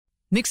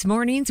Mixed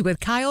Mornings with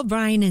Kyle,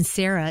 Brian, and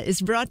Sarah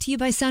is brought to you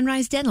by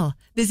Sunrise Dental.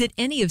 Visit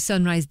any of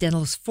Sunrise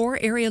Dental's 4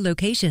 area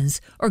locations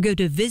or go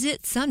to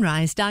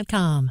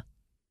visitsunrise.com.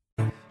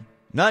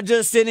 Not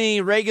just any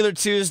regular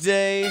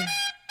Tuesday.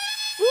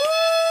 Woo!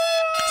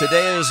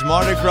 Today is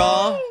Mardi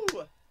Gras.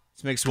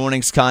 It's Mixed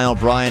Mornings, Kyle,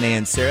 Brian,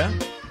 and Sarah.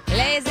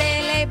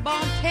 Laissez-les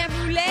bon temps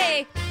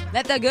rouler.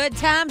 Let the good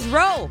times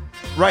roll.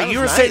 Right, you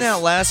were saying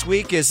that last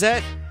week. Is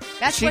that...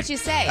 That's what you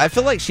say. I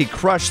feel like she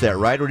crushed that,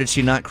 right? Or did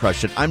she not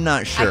crush it? I'm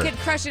not sure. I could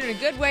crush it in a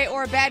good way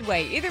or a bad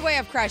way. Either way,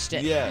 I've crushed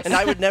it. Yes. And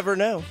I would never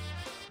know.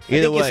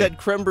 Either way. You said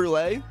creme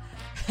brulee.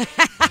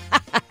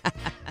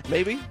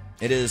 Maybe.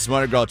 It is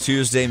Mardi Gras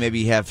Tuesday. Maybe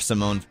you have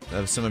some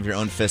of your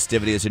own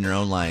festivities in your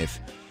own life.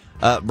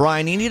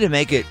 Brian, you need to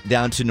make it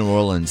down to New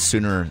Orleans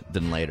sooner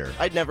than later.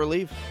 I'd never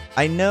leave.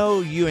 I know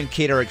you and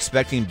Kate are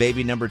expecting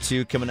baby number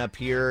 2 coming up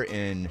here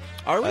in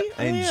Are we?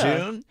 in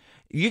June.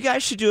 You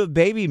guys should do a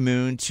baby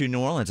moon to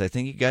New Orleans. I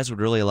think you guys would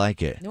really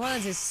like it. New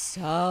Orleans is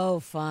so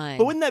fun.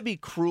 But wouldn't that be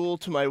cruel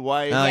to my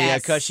wife? Oh, Yes. yeah,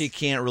 because she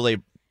can't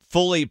really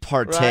fully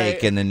partake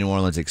Right. in the New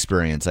Orleans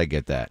experience. I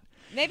get that.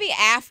 Maybe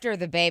after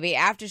the baby,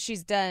 after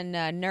she's done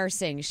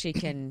nursing, she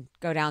can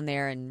go down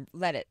there and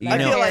let it I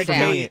feel tear like down.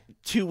 maybe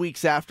 2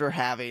 weeks after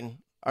having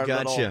our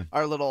Gotcha.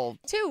 little.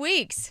 2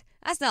 weeks.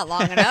 That's not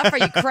long enough. Are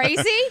you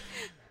crazy?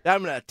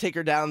 I'm gonna take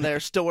her down there,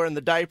 still wearing the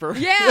diaper.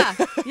 Yeah.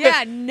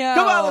 No.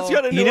 Come on, let's go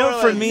to New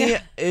Orleans. For me,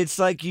 it's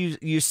like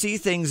you see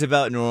things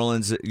about New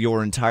Orleans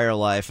your entire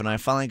life, and I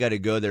finally got to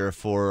go there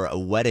for a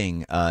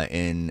wedding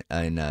in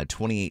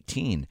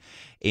 2018.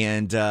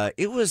 And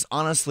it was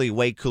honestly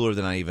way cooler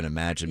than I even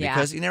imagined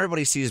because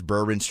everybody sees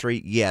Bourbon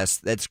Street. Yes,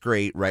 that's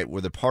great, right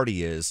where the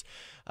party is.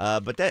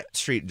 But that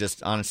street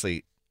just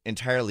honestly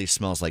entirely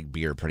smells like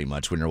beer pretty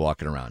much when you're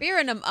walking around. Beer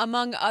and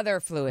among other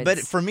fluids. But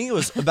for me, it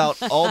was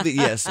about all the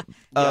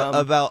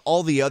about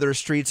all the other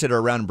streets that are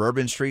around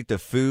Bourbon Street, the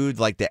food,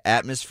 like the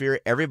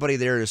atmosphere. Everybody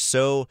there is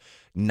so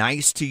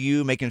nice to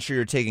you, making sure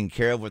you're taken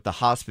care of with the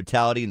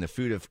hospitality, and the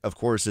food, of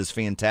course, is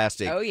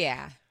fantastic. Oh,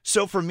 yeah.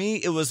 So for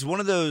me, it was one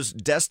of those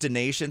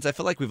destinations. I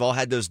feel like we've all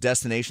had those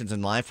destinations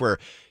in life where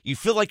you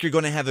feel like you're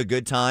going to have a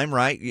good time,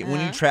 right?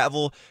 When you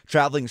travel,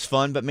 traveling's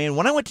fun. But man,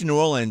 when I went to New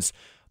Orleans,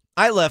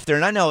 I left there,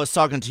 and I know I was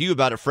talking to you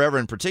about it forever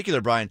in particular,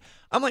 Brian.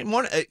 I'm like,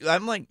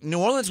 New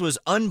Orleans was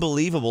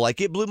unbelievable. Like,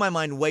 it blew my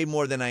mind way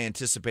more than I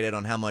anticipated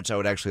on how much I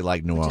would actually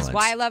like New Orleans. That's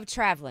why I love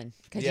traveling,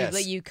 because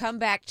Yes. you come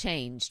back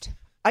changed.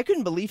 I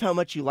couldn't believe how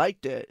much you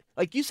liked it.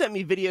 Like, you sent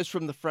me videos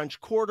from the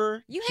French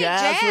Quarter. You hate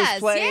jazz, was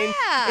playing,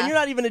 yeah. and you're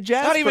not even a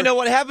jazz. I don't even know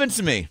what happened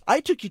to me. I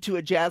took you to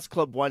a jazz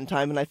club one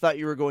time, and I thought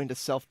you were going to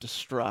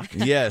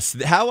self-destruct. Yes.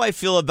 How I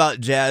feel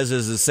about jazz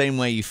is the same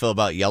way you feel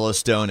about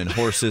Yellowstone and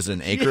horses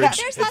and acreage.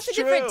 There's lots of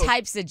true. different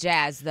types of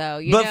jazz,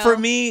 though. But for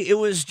me, it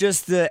was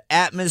just the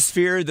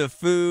atmosphere, the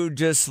food,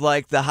 just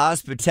like the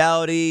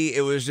hospitality.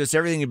 It was just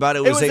everything about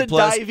it was a A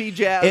plus. divey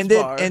jazz And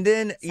then, bar.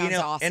 Sounds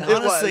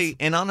awesome.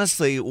 and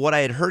honestly, what I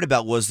had heard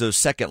about was those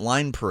second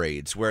line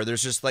parades, where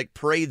there's just like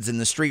parades in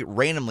the street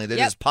randomly that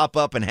just pop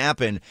up and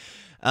happen.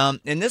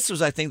 And this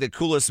was, I think, the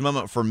coolest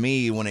moment for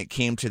me when it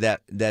came to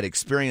that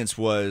experience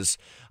was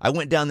I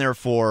went down there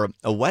for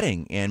a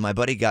wedding, and my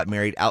buddy got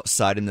married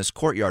outside in this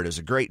courtyard. It was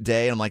a great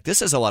day. And I'm like,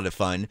 this is a lot of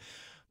fun.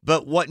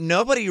 But what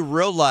nobody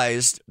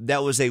realized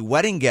that was a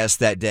wedding guest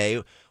that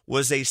day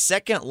was a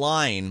second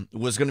line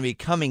was going to be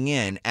coming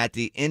in at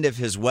the end of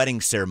his wedding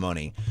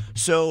ceremony.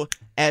 So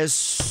as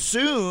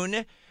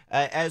soon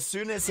as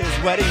his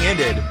wedding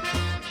ended,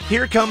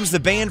 here comes the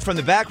band from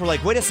the back. We're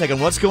like, wait a second,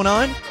 what's going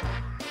on?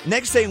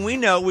 Next thing we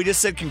know, we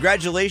just said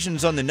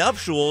congratulations on the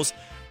nuptials,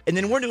 and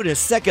then we're doing a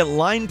second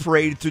line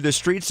parade through the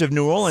streets of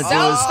New Orleans. It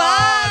was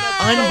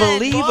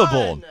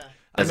unbelievable.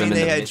 I mean,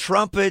 they had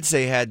trumpets,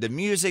 they had the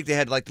music, they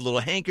had like the little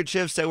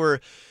handkerchiefs that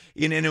were,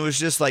 and it was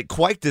just like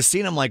quite the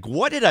scene. I'm like,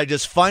 what did I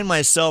just find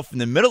myself in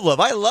the middle of?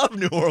 I love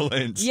New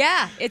Orleans.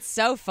 Yeah, it's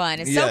so fun.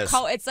 It's Yes.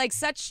 it's like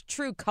such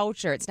true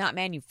culture. It's not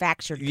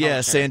manufactured culture.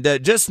 Yes, and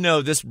just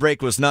know this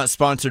break was not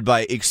sponsored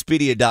by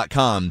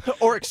Expedia.com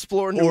Or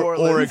Explore New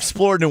Orleans. or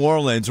Explore New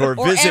Orleans or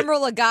visit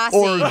Emerald Lagasse.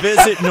 or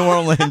visit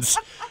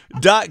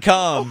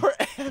NewOrleans.com.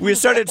 We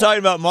started talking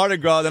about Mardi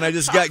Gras, then I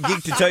just got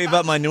geeked to tell you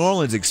about my New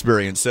Orleans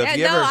experience. So if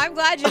you ever, I'm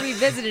glad you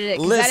revisited it,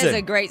 because that is Listen,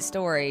 a great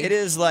story. it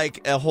is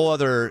like a whole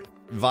other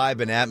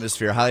vibe and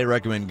atmosphere. Highly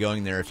recommend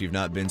going there if you've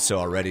not been so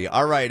already.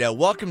 All right,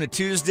 welcome to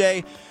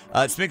Tuesday.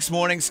 It's Mixed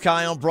Mornings,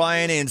 Kyle,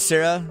 Brian, and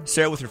Sarah.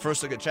 Sarah with your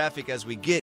first look at traffic as we get